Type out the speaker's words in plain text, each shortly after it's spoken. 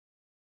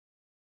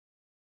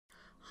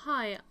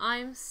Hi,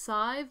 I'm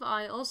Sive.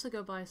 I also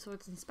go by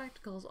Swords and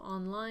Spectacles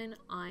online.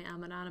 I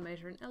am an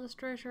animator and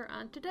illustrator,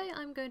 and today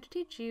I'm going to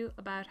teach you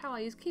about how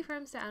I use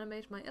keyframes to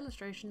animate my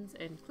illustrations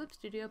in Clip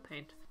Studio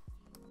Paint.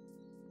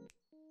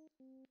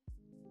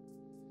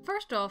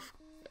 First off,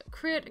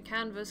 create a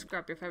canvas,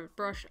 grab your favourite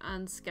brush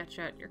and sketch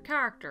out your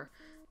character.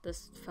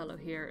 This fellow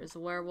here is a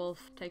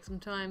werewolf. Take some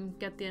time,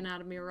 get the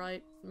anatomy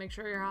right, make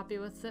sure you're happy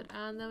with it,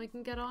 and then we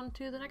can get on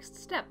to the next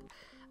step.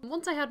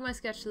 Once I had my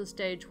sketch to the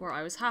stage where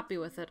I was happy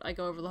with it, I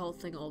go over the whole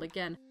thing all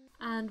again.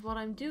 And what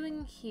I'm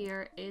doing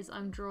here is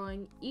I'm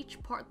drawing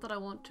each part that I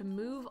want to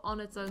move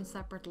on its own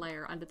separate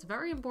layer, and it's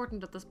very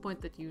important at this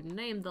point that you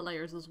name the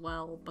layers as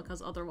well,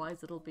 because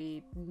otherwise it'll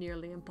be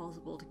nearly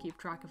impossible to keep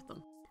track of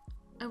them.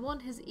 I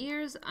want his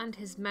ears and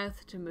his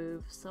mouth to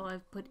move, so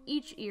I've put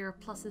each ear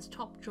plus his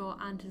top jaw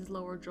and his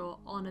lower jaw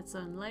on its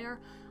own layer.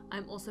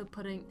 I'm also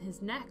putting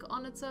his neck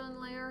on its own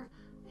layer.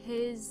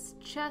 His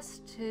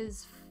chest,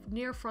 his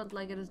near front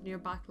leg and his near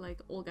back leg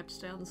all get to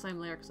stay on the same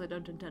layer because I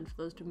don't intend for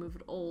those to move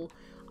at all.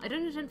 I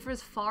don't intend for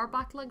his far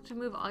back leg to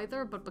move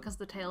either, but because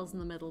the tail's in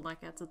the middle,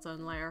 that gets its own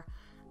layer.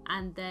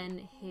 And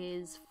then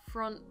his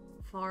front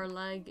far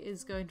leg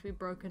is going to be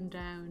broken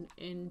down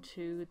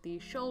into the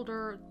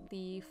shoulder,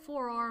 the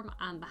forearm,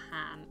 and the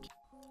hand.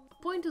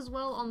 A point as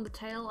well on the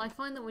tail, I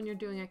find that when you're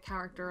doing a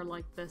character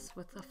like this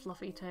with a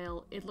fluffy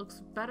tail, it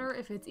looks better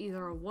if it's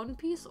either a one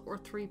piece or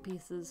three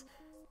pieces.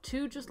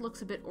 Two just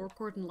looks a bit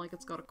awkward and like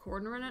it's got a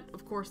corner in it.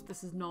 Of course,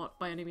 this is not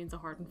by any means a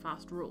hard and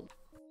fast rule.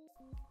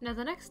 Now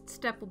the next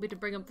step will be to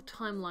bring up the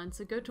timeline,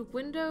 so go to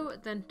Window,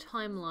 then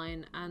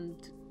Timeline,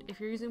 and if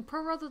you're using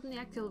Pro rather than the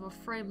actual of a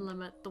frame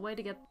limit, the way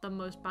to get the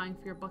most bang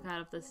for your buck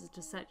out of this is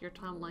to set your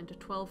timeline to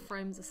 12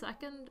 frames a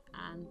second,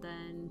 and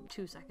then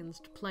 2 seconds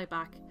to play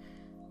back.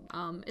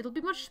 It'll be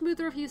much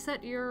smoother if you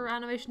set your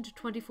animation to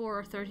 24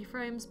 or 30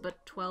 frames,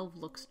 but 12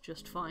 looks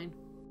just fine.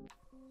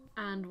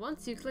 And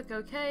once you click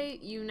OK,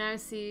 you now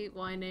see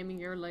why naming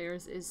your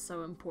layers is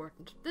so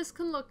important. This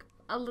can look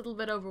a little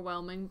bit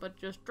overwhelming, but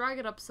just drag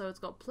it up so it's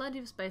got plenty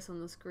of space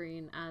on the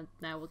screen, and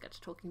now we'll get to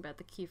talking about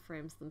the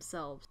keyframes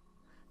themselves.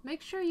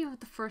 Make sure you have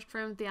the first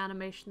frame of the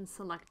animation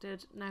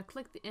selected. Now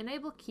click the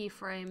Enable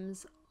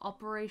Keyframes,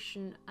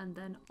 Operation, and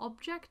then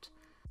Object.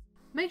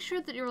 Make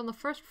sure that you're on the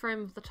first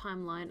frame of the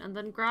timeline, and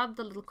then grab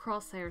the little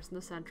crosshairs in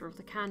the center of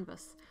the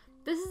canvas.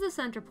 This is the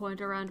center point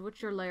around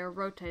which your layer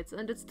rotates,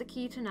 and it's the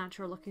key to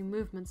natural looking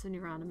movements in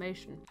your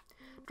animation.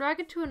 Drag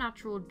it to a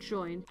natural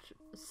joint,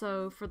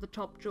 so for the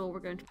top jaw we're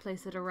going to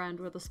place it around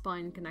where the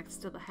spine connects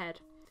to the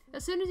head.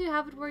 As soon as you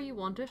have it where you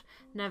want it,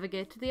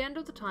 navigate to the end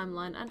of the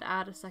timeline and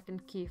add a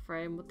second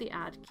keyframe with the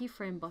Add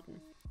Keyframe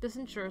button. This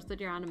ensures that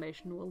your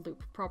animation will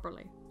loop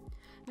properly.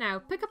 Now,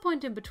 pick a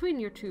point in between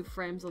your two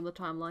frames on the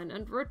timeline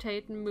and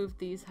rotate and move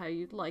these how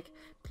you'd like.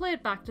 Play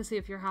it back to see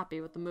if you're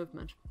happy with the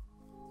movement.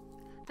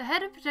 The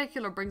head in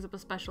particular brings up a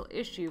special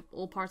issue.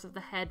 All parts of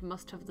the head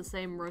must have the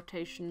same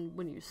rotation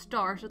when you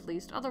start, at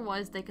least,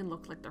 otherwise they can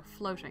look like they're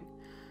floating.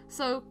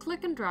 So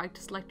click and drag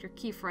to select your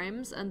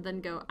keyframes and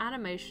then go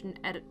Animation,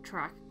 Edit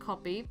Track,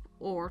 Copy,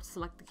 or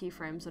select the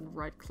keyframes and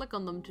right click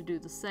on them to do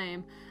the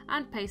same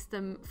and paste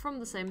them from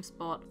the same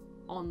spot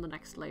on the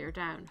next layer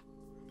down.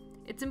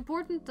 It's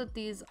important that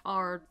these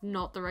are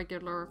not the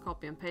regular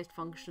copy and paste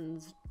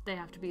functions, they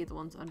have to be the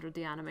ones under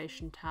the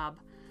Animation tab.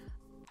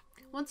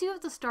 Once you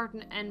have the start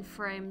and end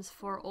frames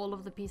for all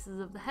of the pieces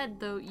of the head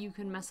though, you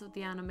can mess with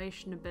the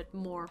animation a bit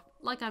more,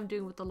 like I'm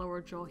doing with the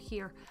lower jaw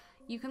here.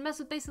 You can mess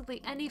with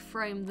basically any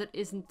frame that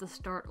isn't the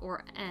start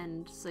or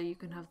end, so you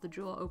can have the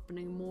jaw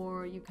opening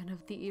more, you can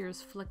have the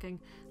ears flicking.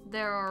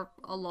 There are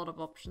a lot of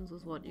options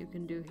with what you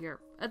can do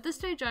here. At this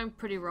stage I'm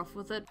pretty rough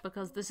with it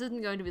because this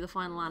isn't going to be the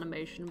final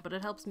animation, but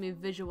it helps me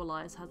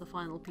visualize how the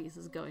final piece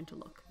is going to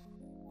look.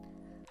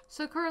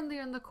 So currently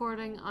in the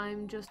recording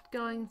I'm just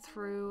going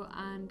through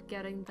and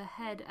getting the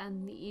head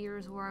and the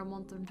ears where I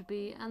want them to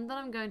be, and then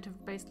I'm going to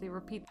basically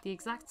repeat the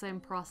exact same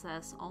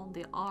process on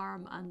the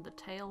arm and the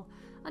tail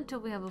until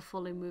we have a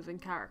fully moving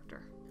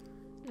character.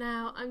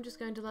 Now I'm just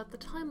going to let the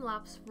time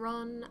lapse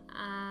run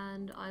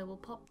and I will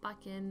pop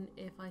back in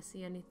if I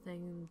see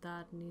anything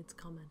that needs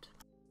comment.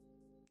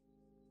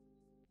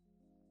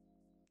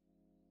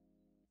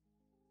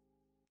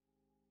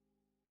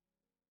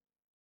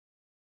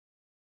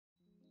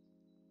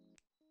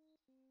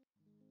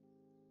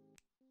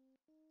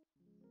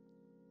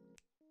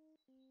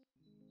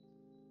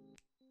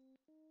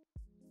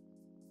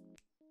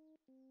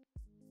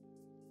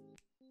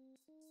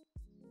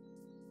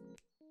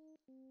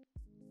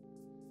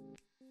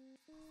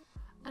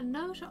 A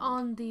note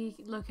on the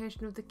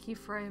location of the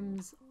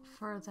keyframes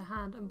for the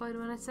hand, and by the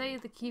way, when I say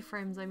the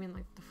keyframes I mean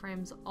like the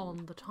frames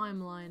on the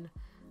timeline.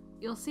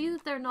 You'll see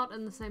that they're not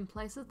in the same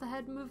place as the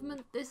head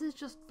movement. This is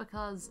just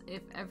because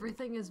if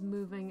everything is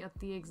moving at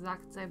the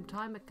exact same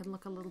time it can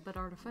look a little bit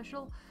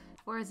artificial,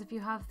 whereas if you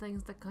have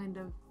things that kind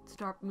of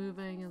start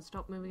moving and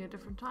stop moving at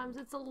different times,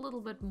 it's a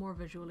little bit more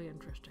visually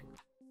interesting.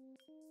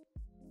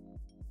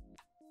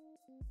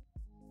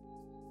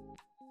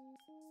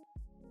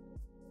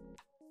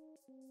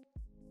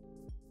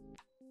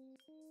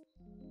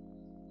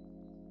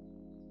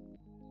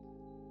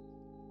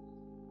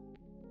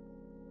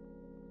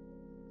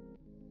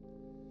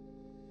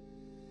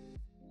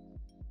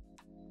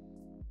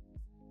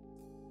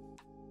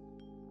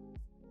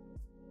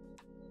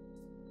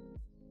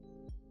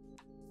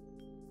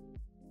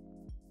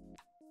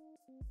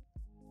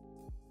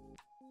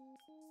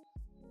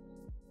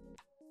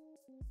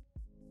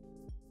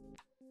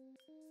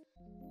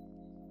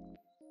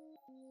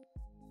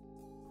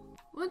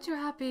 Once you're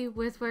happy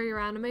with where your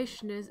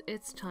animation is,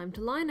 it's time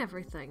to line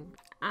everything.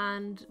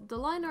 And the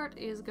line art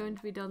is going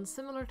to be done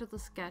similar to the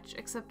sketch,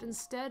 except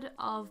instead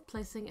of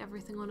placing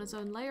everything on its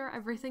own layer,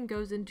 everything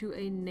goes into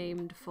a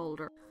named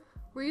folder.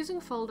 We're using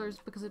folders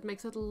because it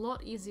makes it a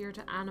lot easier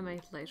to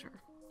animate later.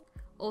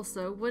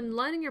 Also, when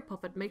lining your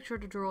puppet, make sure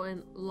to draw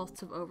in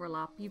lots of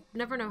overlap. You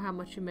never know how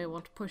much you may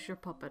want to push your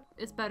puppet.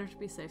 It's better to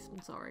be safe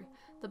than sorry.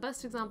 The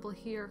best example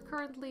here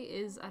currently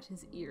is at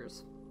his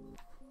ears.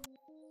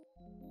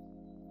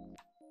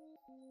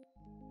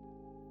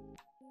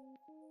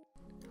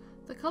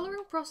 The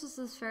colouring process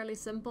is fairly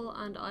simple,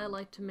 and I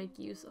like to make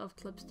use of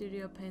Clip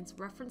Studio Paint's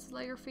reference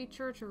layer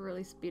feature to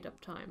really speed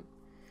up time.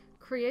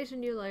 Create a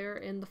new layer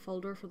in the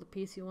folder for the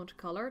piece you want to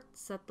colour,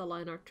 set the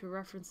line art to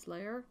reference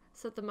layer,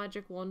 set the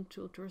magic wand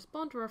tool to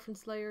respond to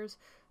reference layers,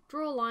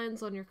 draw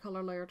lines on your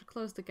colour layer to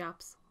close the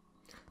gaps.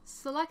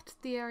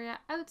 Select the area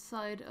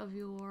outside of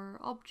your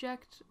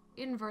object,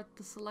 invert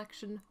the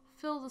selection,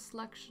 fill the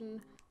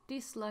selection,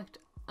 deselect,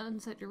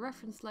 unset your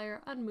reference layer,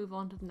 and move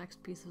on to the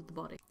next piece of the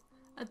body.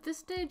 At this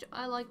stage,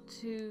 I like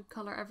to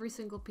colour every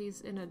single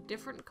piece in a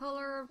different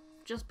colour,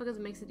 just because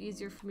it makes it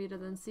easier for me to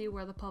then see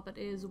where the puppet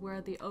is, where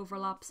the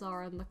overlaps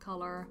are in the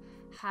colour,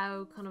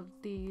 how kind of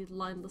the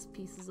lineless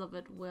pieces of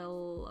it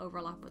will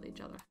overlap with each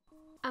other.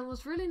 And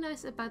what's really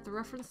nice about the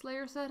reference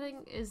layer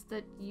setting is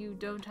that you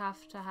don't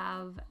have to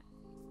have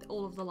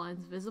all of the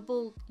lines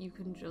visible. You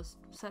can just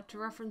set to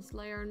reference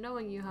layer,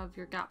 knowing you have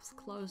your gaps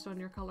closed on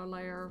your colour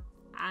layer,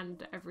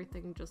 and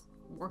everything just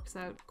works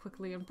out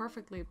quickly and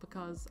perfectly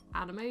because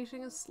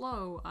animating is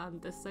slow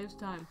and this saves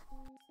time.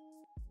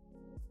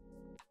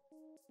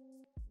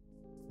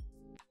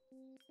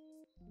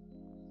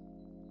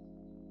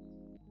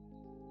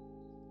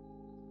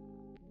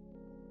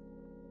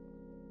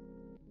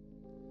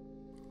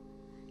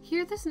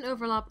 Here there's an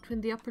overlap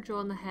between the upper jaw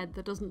and the head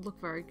that doesn't look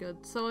very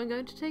good, so I'm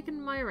going to take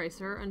in my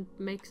eraser and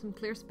make some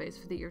clear space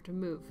for the ear to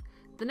move.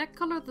 The neck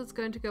colour that's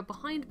going to go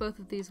behind both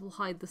of these will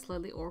hide the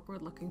slightly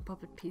awkward looking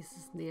puppet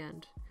pieces in the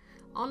end.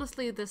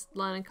 Honestly, this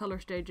line and colour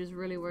stage is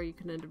really where you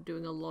can end up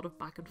doing a lot of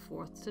back and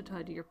forth to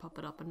tidy your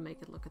puppet up and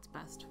make it look its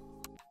best.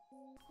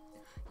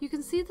 You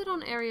can see that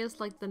on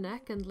areas like the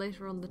neck and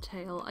later on the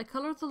tail, I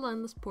coloured the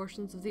lineless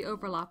portions of the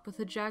overlap with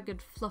a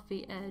jagged,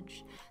 fluffy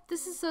edge.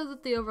 This is so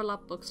that the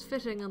overlap looks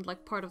fitting and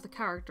like part of the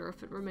character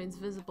if it remains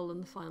visible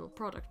in the final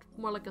product,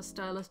 more like a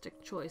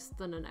stylistic choice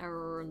than an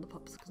error in the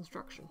puppet's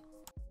construction.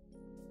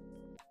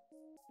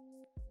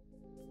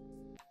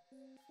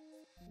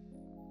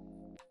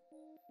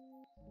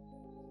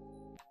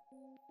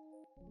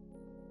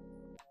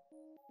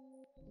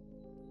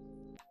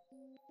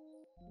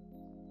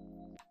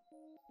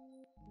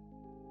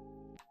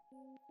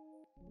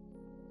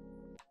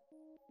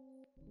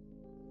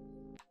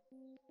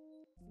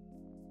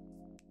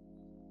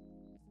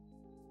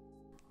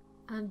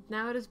 And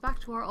now it is back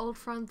to our old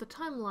friend, the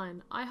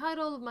timeline. I hide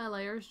all of my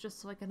layers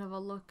just so I can have a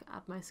look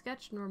at my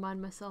sketch and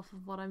remind myself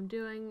of what I'm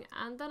doing,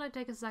 and then I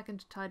take a second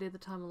to tidy the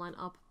timeline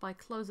up by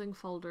closing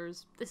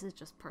folders. This is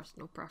just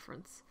personal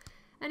preference.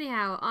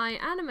 Anyhow, I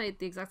animate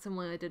the exact same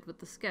way I did with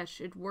the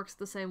sketch. It works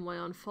the same way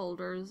on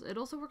folders. It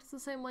also works the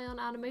same way on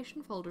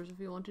animation folders if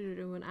you wanted to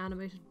do an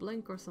animated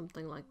blink or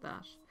something like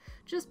that.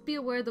 Just be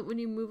aware that when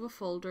you move a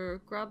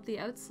folder, grab the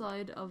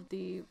outside of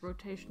the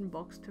rotation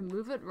box to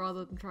move it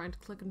rather than trying to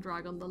click and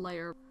drag on the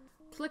layer.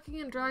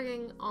 Clicking and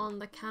dragging on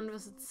the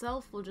canvas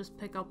itself will just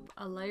pick up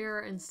a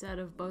layer instead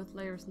of both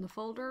layers in the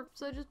folder,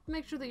 so just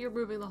make sure that you're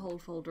moving the whole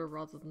folder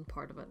rather than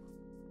part of it.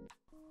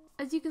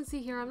 As you can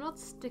see here, I'm not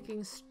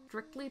sticking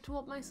strictly to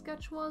what my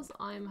sketch was.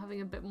 I'm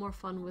having a bit more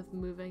fun with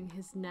moving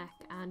his neck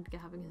and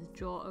having his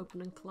jaw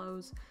open and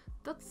close.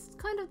 That's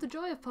kind of the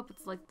joy of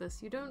puppets like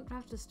this. You don't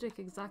have to stick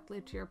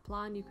exactly to your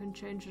plan, you can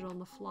change it on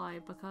the fly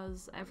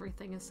because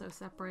everything is so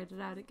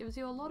separated out. It gives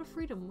you a lot of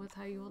freedom with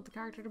how you want the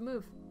character to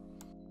move.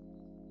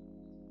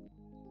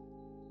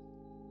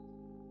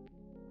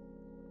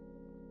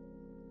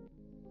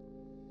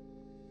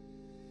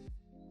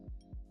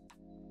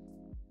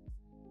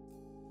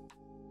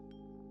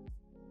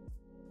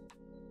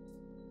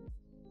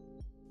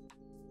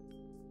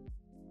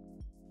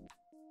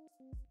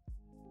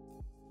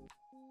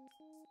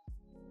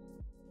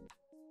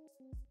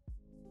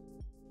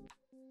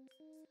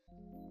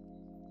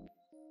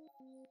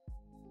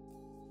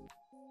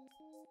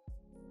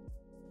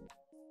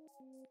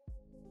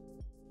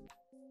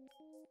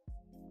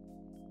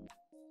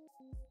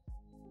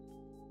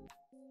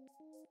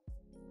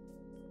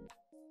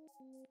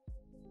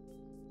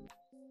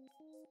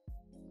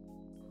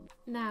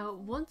 Now,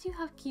 once you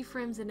have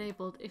keyframes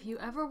enabled, if you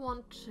ever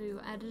want to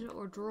edit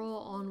or draw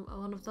on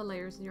one of the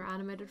layers in your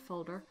animated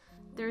folder,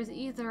 there's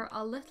either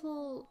a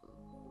little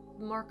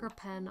marker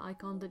pen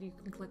icon that you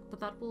can click, but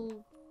that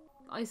will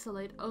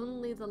isolate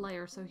only the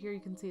layer, so here you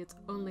can see it's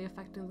only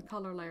affecting the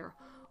color layer.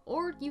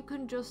 Or you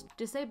can just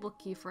disable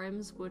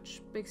keyframes,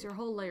 which makes your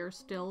whole layer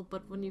still,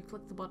 but when you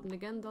click the button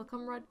again, they'll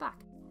come right back.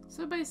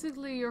 So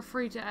basically you're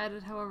free to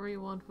edit however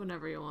you want,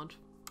 whenever you want.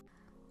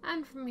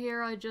 And from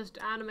here I just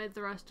animate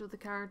the rest of the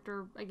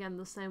character, again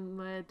the same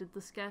way I did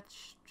the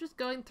sketch, just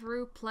going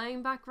through,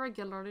 playing back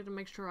regularly to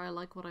make sure I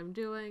like what I'm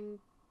doing,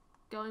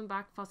 going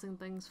back, fussing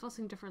things,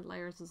 fussing different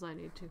layers as I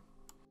need to.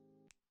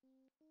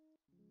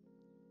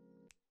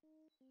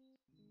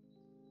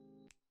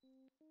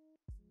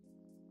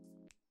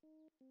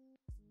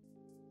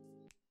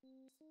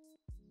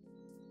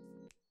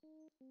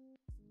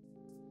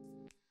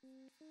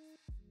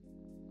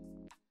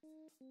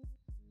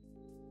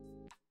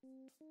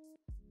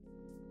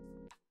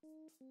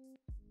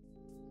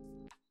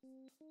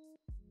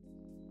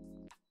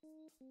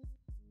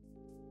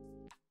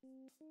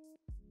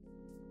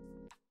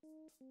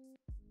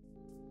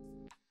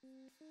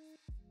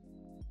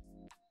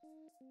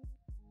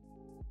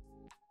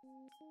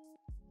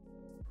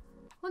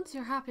 Once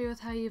you're happy with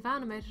how you've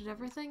animated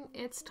everything,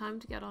 it's time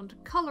to get on to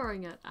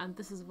colouring it, and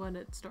this is when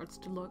it starts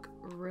to look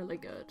really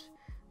good.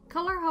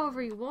 Colour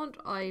however you want.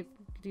 I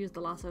use the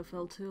lasso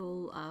fill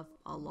tool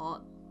a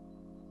lot,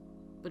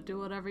 but do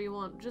whatever you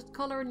want. Just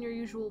colour in your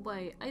usual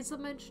way. As I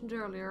mentioned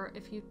earlier,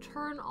 if you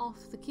turn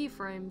off the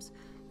keyframes,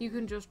 you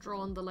can just draw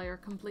on the layer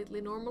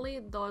completely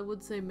normally, though I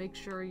would say make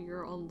sure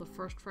you're on the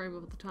first frame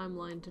of the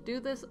timeline to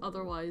do this,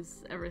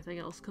 otherwise everything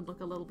else could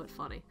look a little bit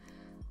funny.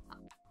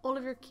 All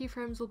of your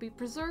keyframes will be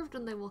preserved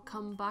and they will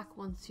come back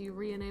once you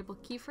re-enable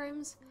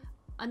keyframes.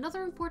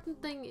 Another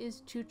important thing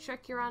is to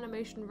check your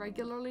animation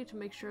regularly to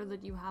make sure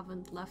that you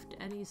haven't left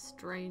any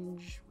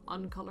strange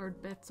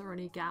uncolored bits or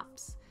any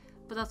gaps,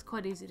 but that's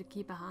quite easy to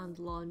keep a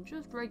handle on.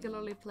 Just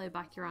regularly play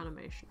back your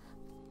animation.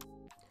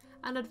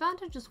 An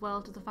advantage as well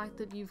to the fact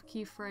that you've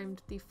keyframed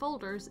the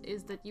folders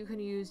is that you can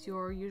use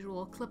your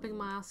usual clipping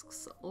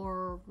masks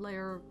or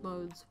layer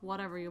modes,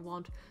 whatever you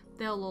want.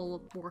 They'll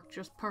all work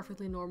just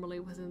perfectly normally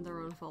within their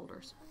own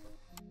folders.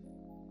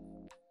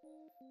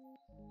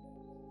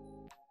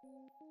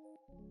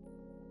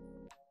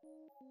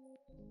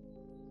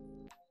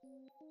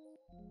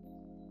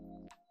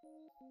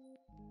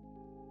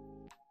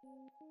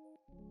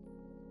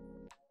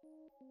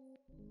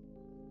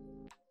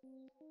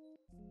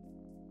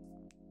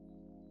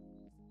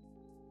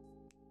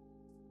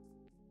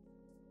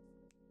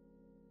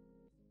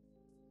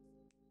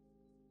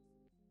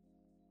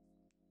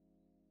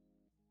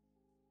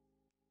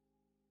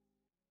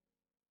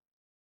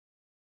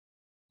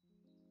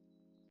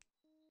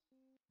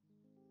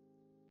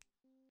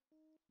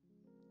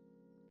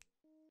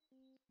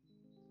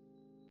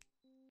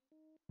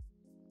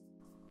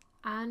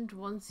 And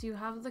once you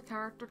have the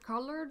character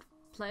coloured,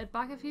 play it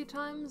back a few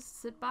times,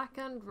 sit back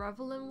and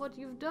revel in what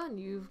you've done.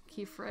 You've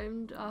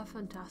keyframed a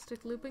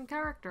fantastic looping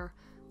character.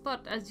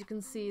 But as you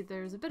can see,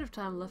 there's a bit of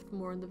time left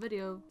more in the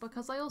video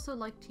because I also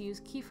like to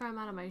use keyframe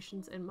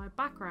animations in my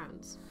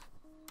backgrounds.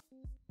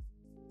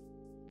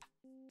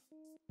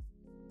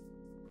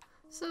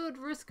 So at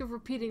risk of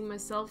repeating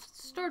myself,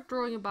 start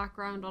drawing a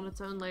background on its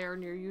own layer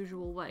in your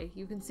usual way.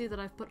 You can see that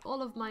I've put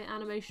all of my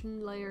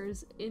animation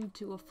layers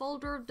into a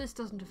folder. This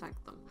doesn't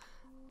affect them.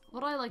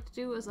 What I like to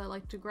do is I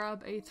like to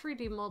grab a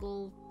 3D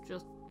model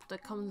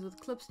that comes with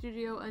Clip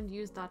Studio and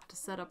use that to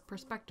set up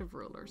perspective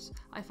rulers.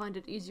 I find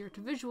it easier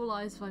to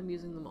visualize if I'm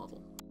using the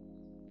model.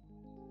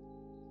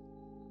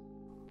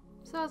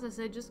 So as I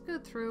say, just go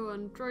through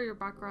and draw your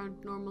background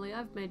normally.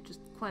 I've made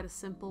just quite a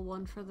simple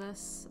one for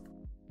this.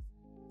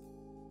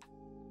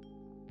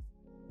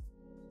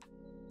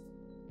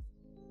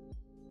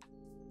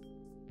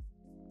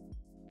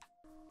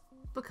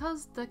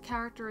 Because the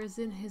character is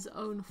in his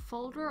own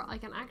folder, I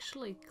can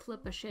actually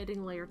clip a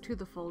shading layer to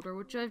the folder,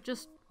 which I've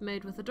just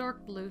made with a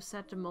dark blue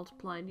set to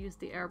multiply and use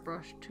the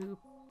airbrush to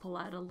pull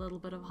out a little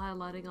bit of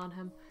highlighting on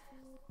him.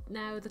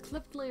 Now, the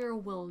clipped layer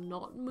will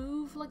not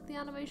move like the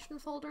animation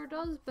folder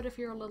does, but if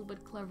you're a little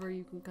bit clever,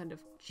 you can kind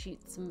of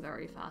cheat some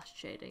very fast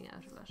shading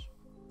out of it.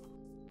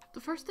 The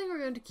first thing we're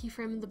going to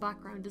keyframe in the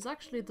background is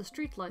actually the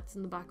streetlights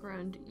in the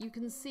background. You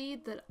can see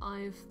that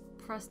I've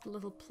pressed the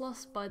little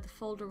plus by the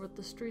folder with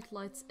the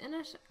streetlights in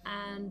it,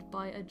 and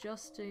by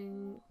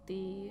adjusting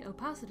the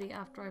opacity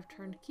after I've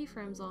turned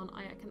keyframes on,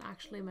 I can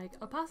actually make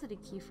opacity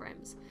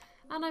keyframes.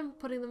 And I'm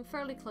putting them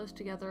fairly close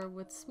together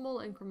with small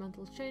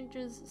incremental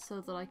changes so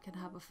that I can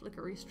have a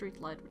flickery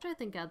streetlight, which I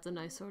think adds a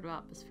nice sort of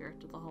atmosphere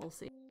to the whole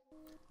scene.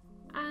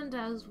 And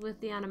as with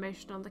the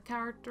animation on the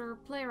character,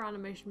 play your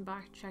animation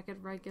back, check it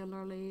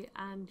regularly,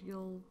 and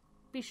you'll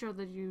be sure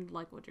that you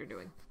like what you're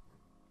doing.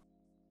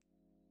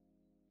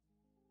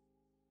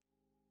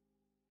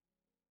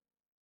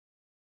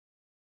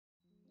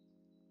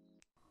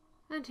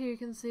 And here you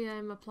can see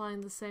I'm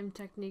applying the same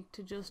technique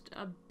to just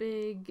a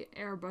big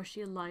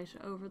airbrushy light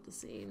over the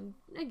scene.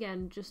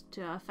 Again, just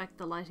to affect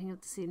the lighting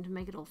of the scene to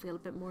make it all feel a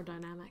bit more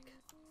dynamic.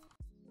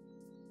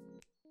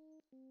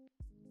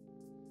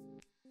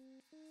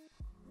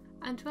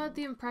 And to add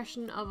the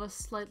impression of a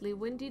slightly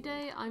windy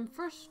day, I'm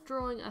first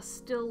drawing a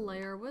still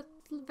layer with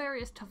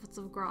various tufts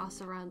of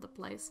grass around the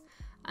place,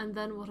 and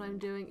then what I'm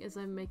doing is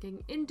I'm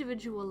making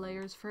individual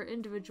layers for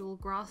individual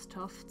grass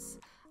tufts,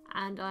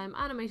 and I'm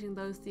animating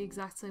those the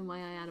exact same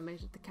way I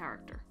animated the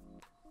character.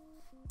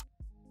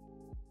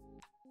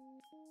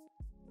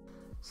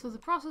 So the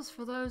process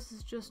for those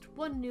is just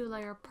one new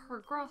layer per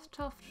grass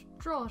tuft,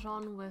 draw it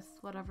on with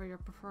whatever your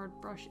preferred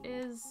brush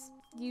is,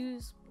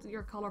 use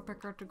your color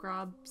picker to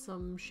grab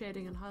some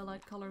shading and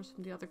highlight colors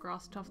from the other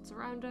grass tufts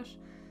around it,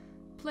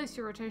 place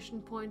your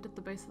rotation point at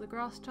the base of the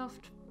grass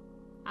tuft,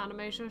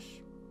 animate it,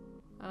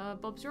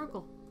 Bob's your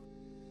uncle.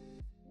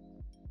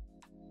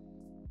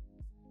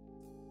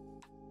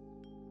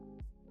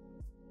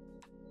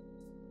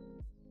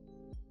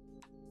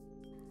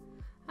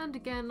 And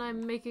again,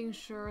 I'm making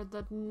sure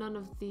that none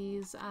of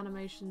these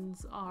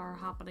animations are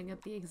happening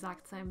at the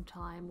exact same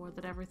time, or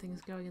that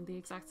everything's going in the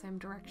exact same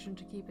direction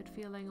to keep it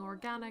feeling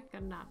organic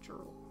and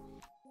natural.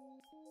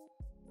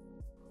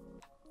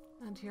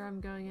 And here I'm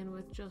going in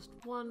with just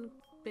one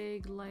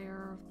big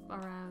layer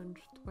around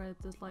where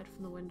there's light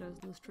from the windows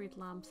and the street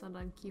lamps, and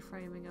I'm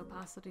keyframing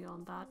opacity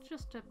on that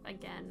just to,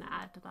 again,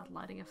 add to that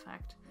lighting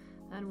effect.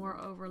 Then we're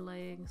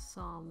overlaying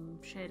some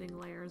shading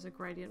layers, a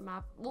gradient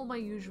map, all my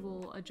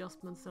usual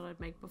adjustments that I'd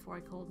make before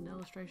I called an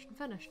illustration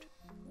finished.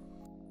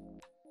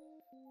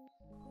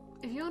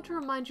 If you want to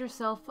remind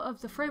yourself of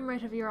the frame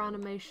rate of your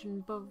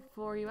animation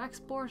before you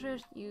export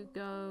it, you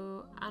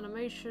go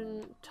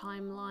Animation,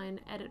 Timeline,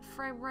 Edit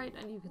Frame Rate,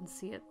 and you can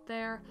see it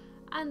there.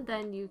 And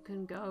then you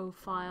can go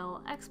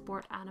File,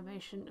 Export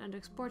Animation, and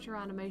export your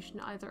animation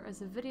either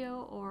as a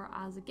video or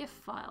as a GIF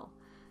file.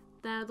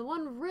 Now, the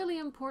one really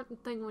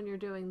important thing when you're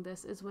doing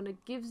this is when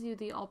it gives you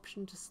the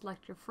option to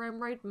select your frame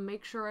rate,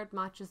 make sure it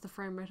matches the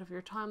frame rate of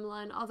your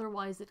timeline,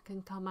 otherwise it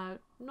can come out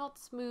not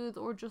smooth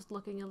or just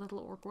looking a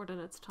little awkward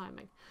in its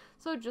timing.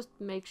 So just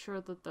make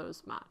sure that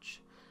those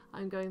match.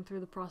 I'm going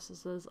through the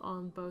processes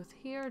on both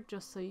here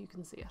just so you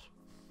can see it.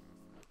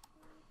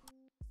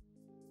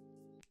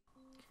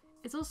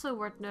 It's also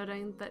worth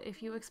noting that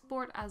if you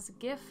export as a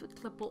GIF,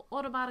 Clip will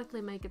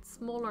automatically make it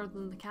smaller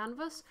than the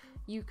canvas.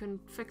 You can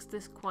fix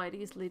this quite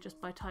easily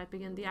just by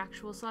typing in the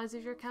actual size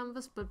of your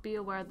canvas, but be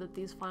aware that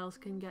these files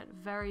can get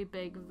very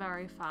big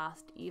very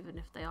fast, even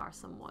if they are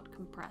somewhat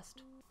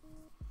compressed.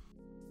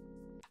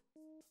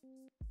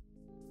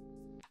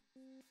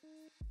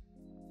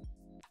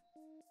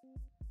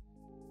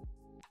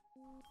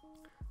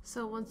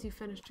 So once you've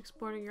finished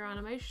exporting your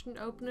animation,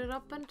 open it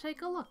up and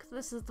take a look.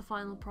 This is the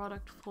final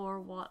product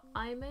for what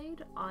I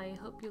made. I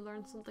hope you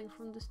learned something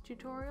from this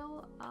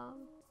tutorial.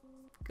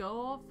 Go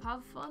off,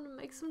 have fun, and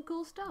make some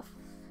cool stuff.